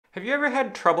Have you ever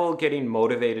had trouble getting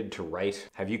motivated to write?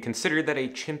 Have you considered that a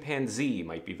chimpanzee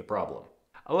might be the problem?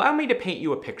 Allow me to paint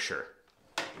you a picture.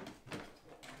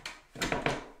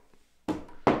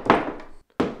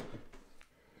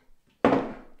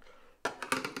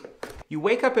 You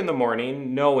wake up in the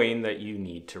morning knowing that you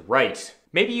need to write.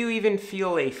 Maybe you even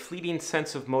feel a fleeting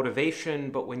sense of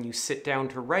motivation, but when you sit down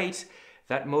to write,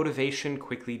 that motivation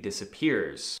quickly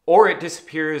disappears. Or it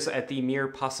disappears at the mere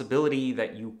possibility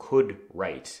that you could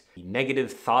write. The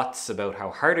negative thoughts about how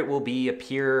hard it will be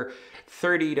appear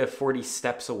 30 to 40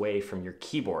 steps away from your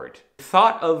keyboard. The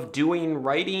thought of doing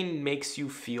writing makes you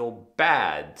feel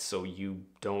bad, so you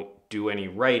don't do any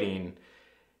writing,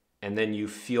 and then you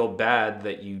feel bad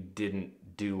that you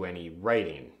didn't do any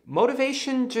writing.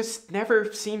 Motivation just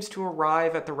never seems to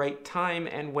arrive at the right time,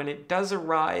 and when it does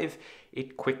arrive,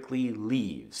 it quickly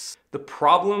leaves. The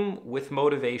problem with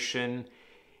motivation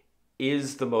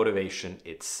is the motivation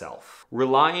itself.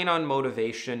 Relying on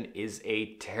motivation is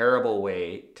a terrible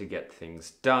way to get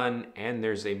things done, and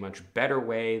there's a much better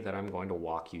way that I'm going to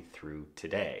walk you through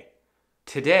today.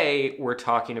 Today, we're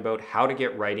talking about how to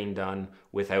get writing done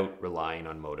without relying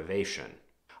on motivation.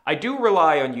 I do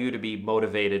rely on you to be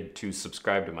motivated to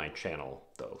subscribe to my channel,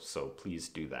 though, so please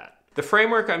do that. The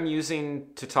framework I'm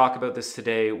using to talk about this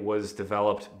today was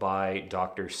developed by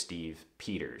Dr. Steve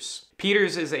Peters.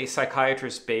 Peters is a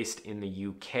psychiatrist based in the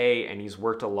UK, and he's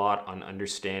worked a lot on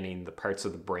understanding the parts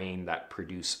of the brain that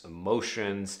produce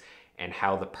emotions and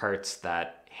how the parts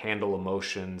that handle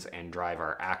emotions and drive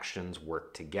our actions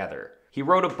work together. He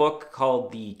wrote a book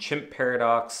called The Chimp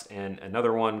Paradox and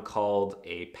another one called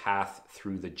A Path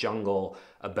Through the Jungle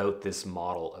about this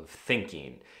model of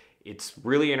thinking. It's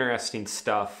really interesting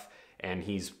stuff, and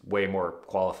he's way more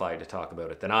qualified to talk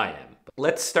about it than I am. But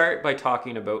let's start by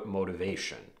talking about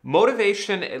motivation.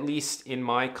 Motivation, at least in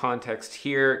my context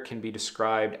here, can be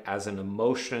described as an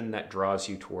emotion that draws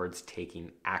you towards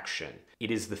taking action. It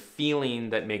is the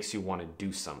feeling that makes you want to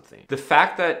do something. The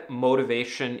fact that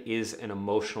motivation is an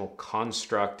emotional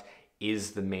construct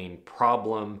is the main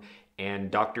problem,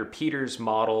 and Dr. Peters'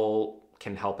 model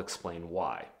can help explain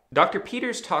why. Dr.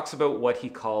 Peters talks about what he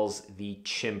calls the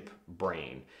chimp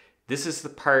brain. This is the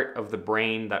part of the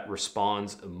brain that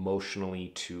responds emotionally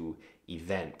to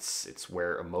events. It's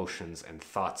where emotions and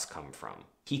thoughts come from.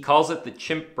 He calls it the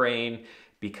chimp brain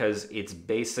because it's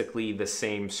basically the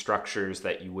same structures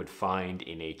that you would find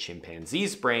in a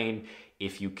chimpanzee's brain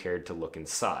if you cared to look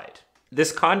inside.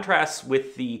 This contrasts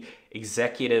with the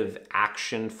executive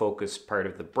action-focused part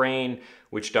of the brain,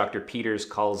 which Dr. Peters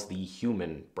calls the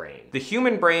human brain. The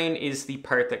human brain is the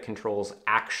part that controls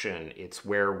action. It's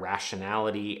where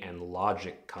rationality and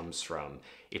logic comes from.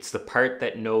 It's the part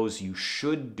that knows you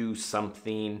should do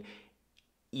something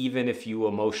even if you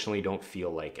emotionally don't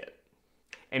feel like it.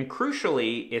 And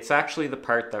crucially, it's actually the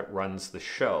part that runs the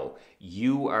show.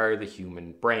 You are the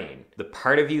human brain. The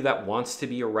part of you that wants to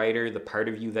be a writer, the part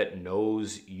of you that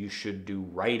knows you should do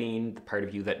writing, the part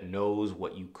of you that knows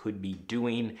what you could be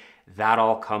doing, that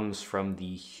all comes from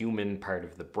the human part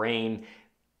of the brain.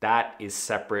 That is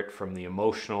separate from the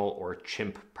emotional or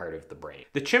chimp part of the brain.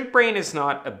 The chimp brain is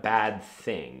not a bad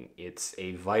thing. It's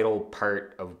a vital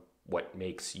part of what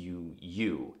makes you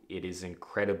you. It is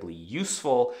incredibly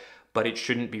useful, but it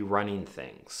shouldn't be running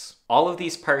things. All of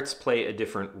these parts play a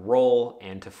different role,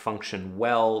 and to function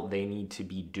well, they need to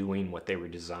be doing what they were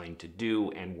designed to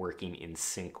do and working in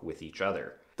sync with each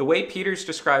other. The way Peters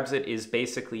describes it is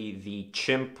basically the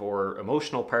chimp or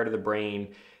emotional part of the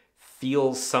brain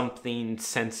feels something,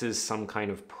 senses some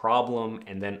kind of problem,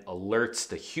 and then alerts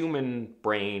the human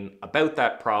brain about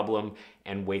that problem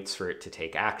and waits for it to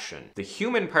take action. The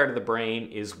human part of the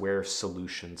brain is where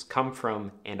solutions come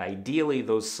from, and ideally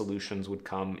those solutions would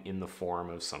come in the form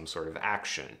of some sort of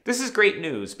action. This is great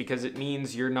news because it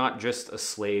means you're not just a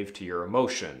slave to your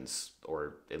emotions,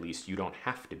 or at least you don't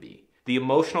have to be. The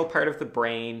emotional part of the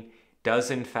brain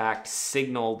does in fact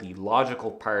signal the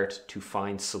logical part to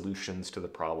find solutions to the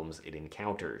problems it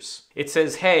encounters. It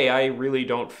says, hey, I really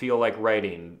don't feel like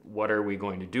writing. What are we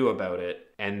going to do about it?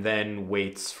 And then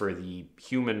waits for the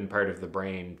human part of the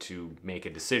brain to make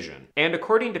a decision. And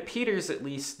according to Peters, at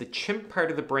least, the chimp part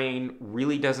of the brain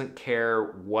really doesn't care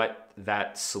what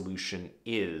that solution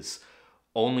is.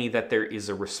 Only that there is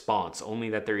a response, only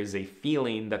that there is a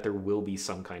feeling that there will be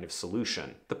some kind of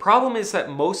solution. The problem is that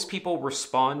most people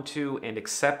respond to and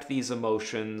accept these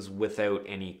emotions without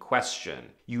any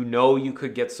question. You know you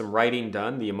could get some writing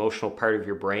done, the emotional part of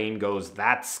your brain goes,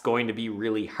 that's going to be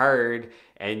really hard,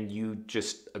 and you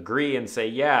just agree and say,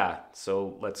 yeah,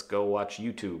 so let's go watch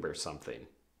YouTube or something.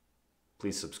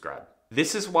 Please subscribe.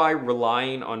 This is why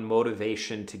relying on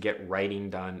motivation to get writing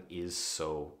done is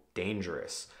so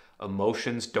dangerous.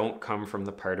 Emotions don't come from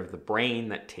the part of the brain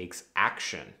that takes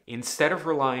action. Instead of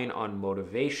relying on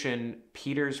motivation,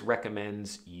 Peters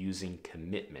recommends using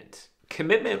commitment.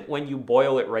 Commitment, when you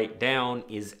boil it right down,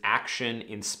 is action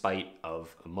in spite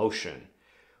of emotion.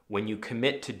 When you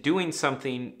commit to doing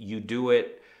something, you do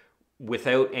it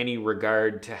without any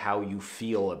regard to how you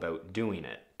feel about doing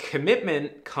it.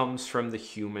 Commitment comes from the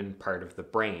human part of the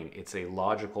brain. It's a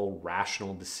logical,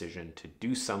 rational decision to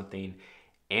do something,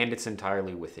 and it's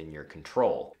entirely within your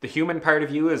control. The human part of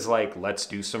you is like, let's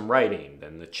do some writing.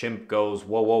 Then the chimp goes,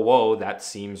 whoa, whoa, whoa, that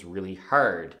seems really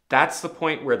hard. That's the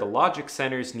point where the logic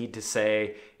centers need to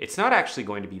say, it's not actually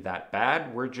going to be that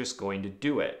bad, we're just going to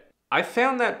do it. I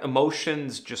found that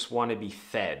emotions just want to be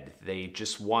fed. They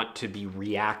just want to be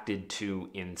reacted to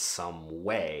in some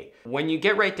way. When you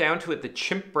get right down to it, the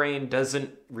chimp brain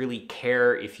doesn't really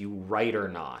care if you write or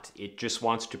not. It just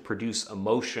wants to produce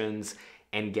emotions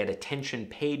and get attention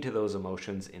paid to those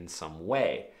emotions in some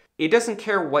way. It doesn't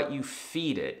care what you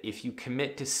feed it. If you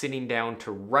commit to sitting down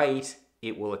to write,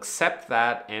 it will accept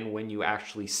that, and when you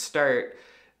actually start,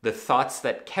 the thoughts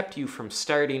that kept you from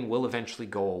starting will eventually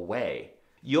go away.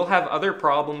 You'll have other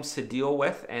problems to deal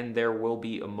with, and there will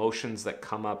be emotions that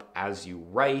come up as you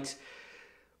write,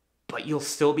 but you'll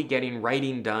still be getting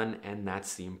writing done, and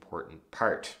that's the important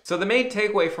part. So the main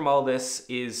takeaway from all this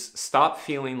is stop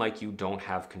feeling like you don't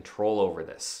have control over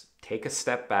this. Take a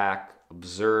step back,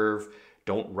 observe,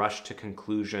 don't rush to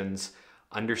conclusions,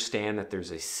 understand that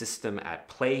there's a system at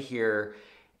play here,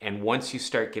 and once you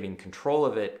start getting control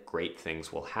of it, great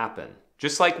things will happen.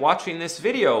 Just like watching this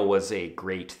video was a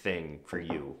great thing for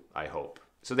you, I hope.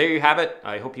 So there you have it.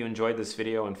 I hope you enjoyed this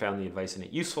video and found the advice in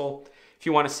it useful. If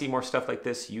you want to see more stuff like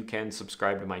this, you can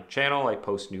subscribe to my channel. I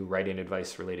post new writing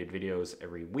advice related videos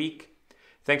every week.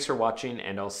 Thanks for watching,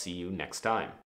 and I'll see you next time.